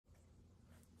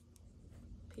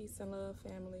Peace and love,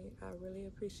 family. I really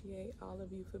appreciate all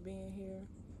of you for being here.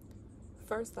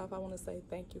 First off, I want to say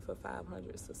thank you for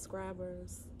 500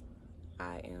 subscribers.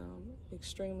 I am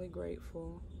extremely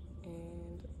grateful,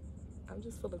 and I'm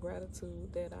just full of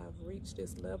gratitude that I've reached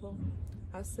this level.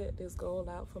 I set this goal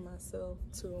out for myself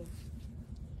to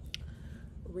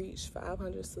reach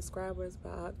 500 subscribers by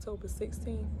October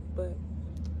 16th, but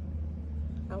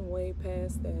I'm way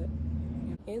past that.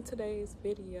 In today's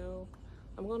video,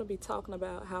 I'm going to be talking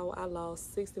about how I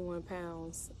lost 61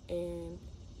 pounds in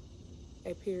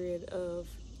a period of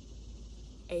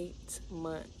 8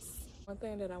 months. One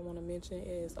thing that I want to mention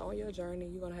is on your journey,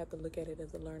 you're going to have to look at it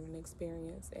as a learning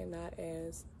experience and not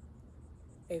as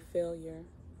a failure.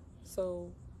 So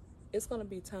it's going to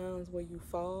be times where you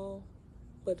fall,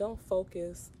 but don't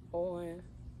focus on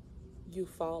you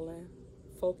falling.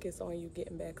 Focus on you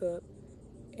getting back up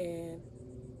and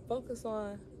focus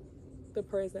on the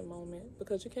present moment,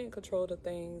 because you can't control the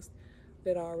things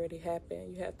that already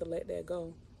happened. You have to let that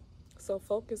go. So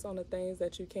focus on the things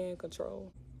that you can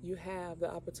control. You have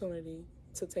the opportunity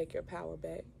to take your power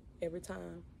back every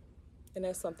time. And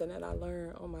that's something that I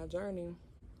learned on my journey.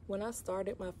 When I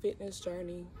started my fitness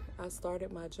journey, I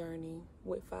started my journey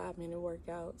with 5-minute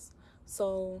workouts.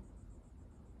 So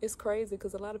it's crazy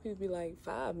because a lot of people be like,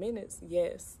 5 minutes?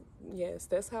 Yes,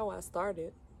 that's how I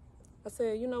started. I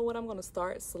said, you know what, I'm going to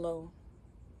start slow.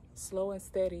 Slow and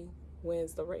steady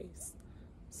wins the race.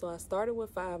 So I started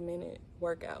with 5-minute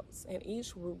workouts, and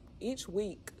each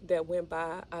week that went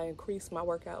by, I increased my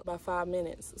workout by 5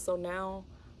 minutes. So now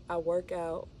I work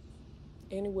out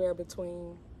anywhere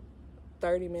between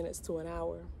 30 minutes to an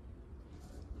hour.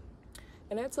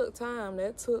 And that took time.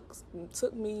 That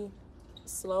took me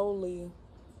slowly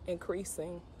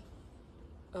increasing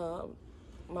my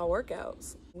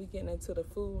workouts. We getting into the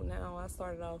food now. I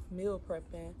started off meal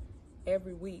prepping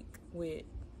every week with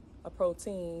a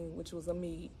protein, which was a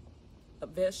meat, a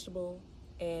vegetable,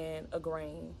 and a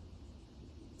grain.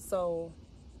 So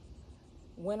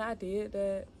when I did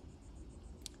that,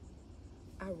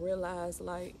 I realized,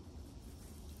 like,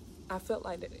 I felt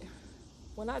like that.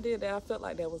 When I did that, I felt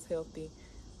like that was healthy,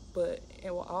 but in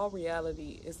all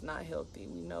reality, it's not healthy.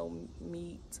 We know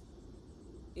meat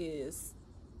is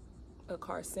a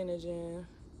carcinogen,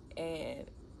 and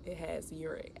it has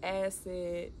uric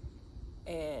acid,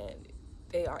 and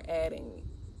they are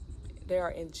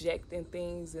injecting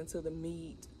things into the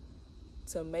meat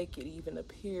to make it even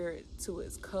appear to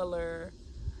its color.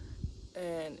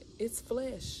 And it's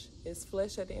flesh. It's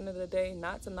flesh at the end of the day.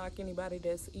 Not to knock anybody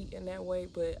that's eating that way,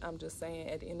 but I'm just saying,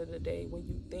 at the end of the day, when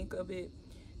you think of it,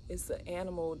 it's an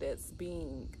animal that's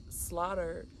being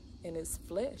slaughtered, and it's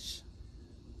flesh.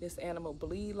 This animal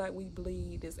bleed like we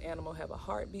bleed. This animal have a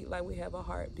heartbeat like we have a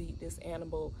heartbeat. This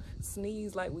animal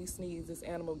sneeze like we sneeze. This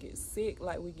animal gets sick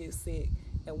like we get sick.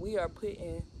 And we are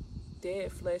putting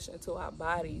dead flesh into our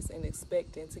bodies and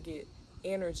expecting to get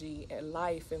energy and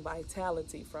life and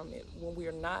vitality from it, when we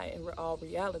are not. In all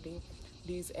reality,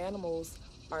 these animals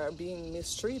are being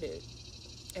mistreated,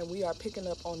 and we are picking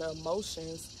up on the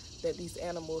emotions that these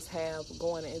animals have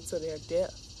going into their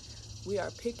death. We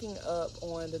are picking up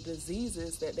on the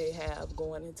diseases that they have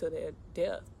going into their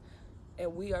death.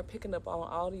 And we are picking up on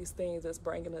all these things that's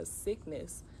bringing us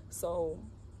sickness. So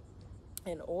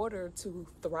in order to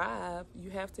thrive,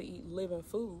 you have to eat living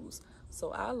foods.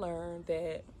 So I learned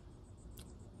that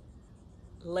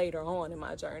later on in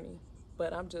my journey.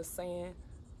 But I'm just saying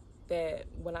that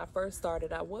when I first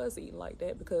started, I was eating like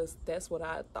that because that's what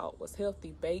I thought was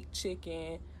healthy. Baked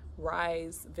chicken,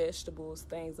 rice, vegetables,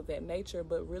 things of that nature,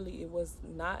 but really it was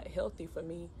not healthy for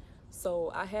me.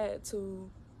 So I had to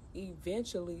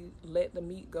eventually let the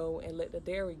meat go and let the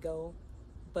dairy go.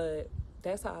 But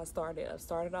that's how I started. I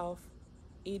started off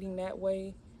eating that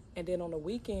way, and then on the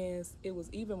weekends it was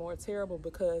even more terrible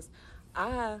because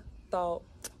I thought,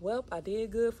 well, I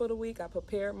did good for the week. I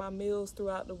prepared my meals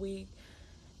throughout the week,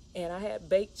 and I had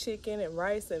baked chicken and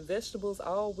rice and vegetables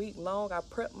all week long. I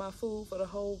prepped my food for the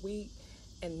whole week.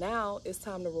 And now it's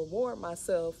time to reward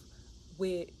myself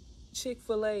with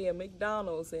Chick-fil-A and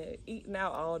McDonald's and eating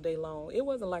out all day long. It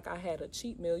wasn't like I had a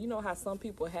cheat meal. You know how some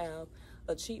people have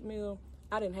a cheat meal?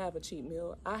 I didn't have a cheat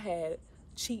meal. I had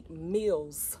cheat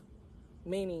meals,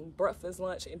 meaning breakfast,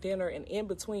 lunch, and dinner, and in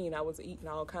between I was eating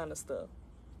all kind of stuff.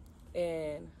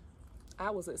 And I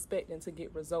was expecting to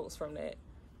get results from that.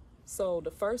 So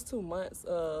the first 2 months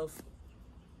of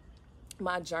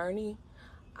my journey,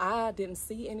 I didn't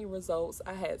see any results.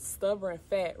 I had stubborn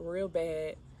fat real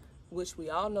bad, which we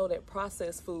all know that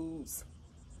processed foods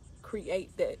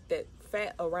create that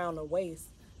fat around the waist,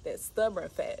 that stubborn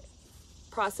fat,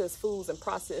 processed foods and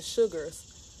processed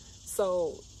sugars.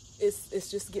 So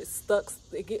it's just gets stuck.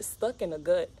 It gets stuck in the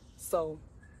gut. So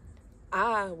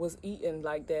I was eating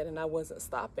like that, and I wasn't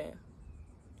stopping.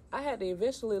 I had to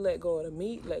eventually let go of the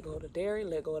meat, let go of the dairy,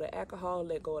 let go of the alcohol,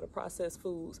 let go of the processed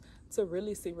foods to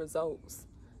really see results.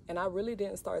 And I really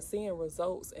didn't start seeing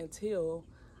results until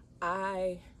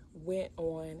I went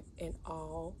on an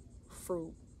all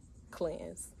fruit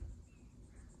cleanse.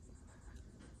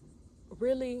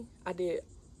 Really, I did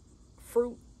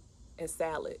fruit and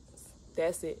salads.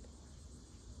 That's it.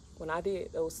 When I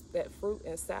did that fruit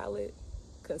and salad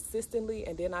consistently,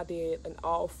 and then I did an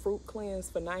all fruit cleanse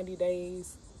for 90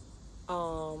 days,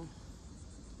 30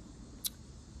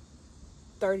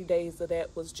 days of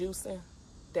that was juicing.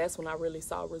 That's when I really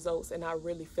saw results, and I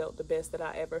really felt the best that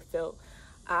I ever felt.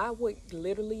 I would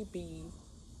literally be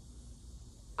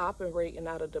operating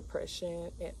out of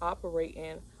depression and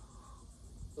operating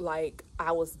like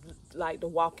I was like the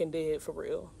Walking Dead for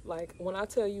real. Like when I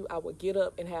tell you I would get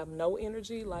up and have no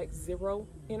energy, like zero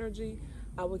energy,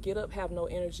 I would get up, have no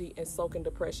energy, and soak in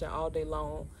depression all day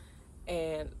long.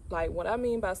 And like what I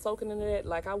mean by soaking in that,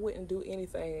 like I wouldn't do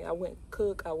anything. I wouldn't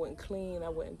cook, I wouldn't clean, I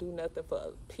wouldn't do nothing for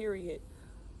a period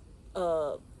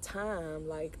of time,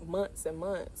 like months and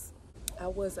months. I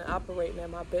wasn't operating at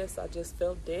my best. I just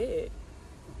felt dead.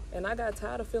 And I got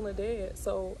tired of feeling dead.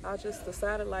 So I just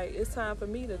decided like it's time for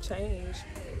me to change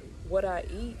what I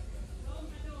eat.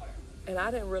 And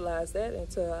I didn't realize that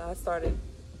until I started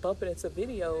bumping into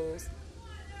videos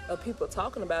of people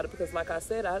talking about it, because like I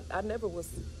said, I never was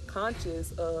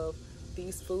conscious of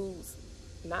these foods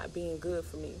not being good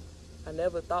for me. I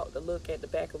never thought to look at the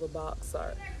back of a box,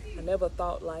 or I never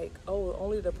thought like, oh,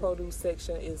 only the produce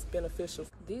section is beneficial.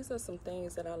 These are some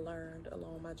things that I learned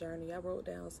along my journey. I wrote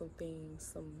down some things,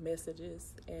 some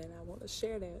messages, and I want to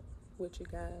share that with you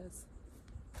guys.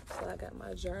 So I got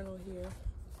my journal here.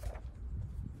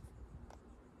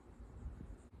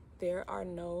 There are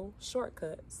no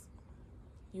shortcuts.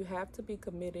 You have to be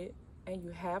committed, and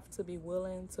you have to be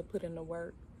willing to put in the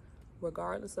work.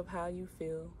 Regardless of how you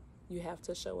feel, you have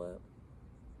to show up.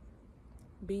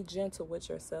 Be gentle with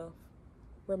yourself.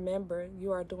 Remember,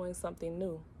 you are doing something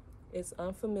new. It's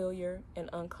unfamiliar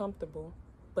and uncomfortable,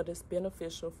 but it's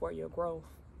beneficial for your growth.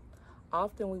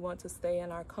 Often we want to stay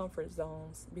in our comfort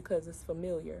zones because it's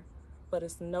familiar, but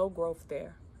it's no growth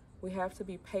there. We have to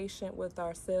be patient with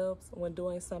ourselves when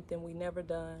doing something we never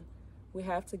done. We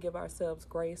have to give ourselves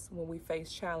grace when we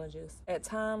face challenges. At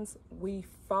times, we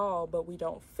fall, but we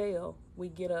don't fail. We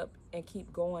get up and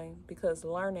keep going because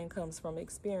learning comes from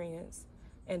experience,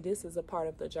 and this is a part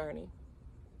of the journey.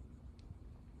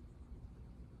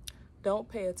 Don't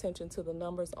pay attention to the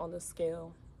numbers on the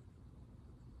scale.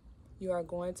 You are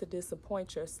going to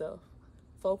disappoint yourself.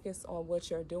 Focus on what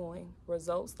you're doing.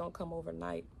 Results don't come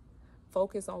overnight.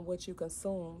 Focus on what you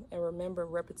consume, and remember,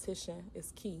 repetition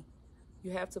is key.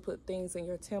 You have to put things in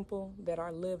your temple that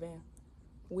are living.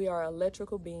 We are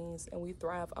electrical beings, and we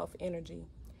thrive off energy.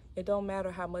 It don't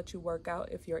matter how much you work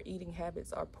out if your eating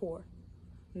habits are poor.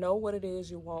 Know what it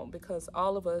is you want, because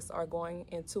all of us are going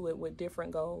into it with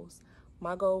different goals.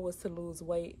 My goal was to lose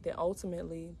weight, then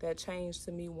ultimately that changed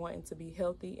to me wanting to be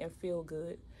healthy and feel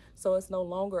good. So it's no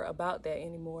longer about that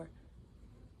anymore.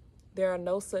 There are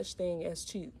no such thing as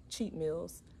cheat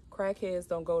meals. Crackheads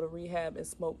don't go to rehab and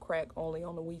smoke crack only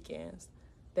on the weekends.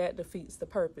 That defeats the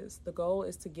purpose. The goal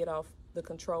is to get off the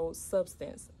controlled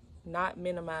substance, not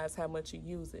minimize how much you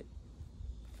use it.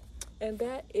 And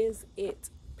that is it.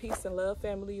 Peace and love,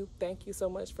 family. Thank you so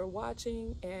much for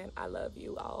watching, and I love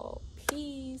you all.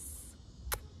 Peace.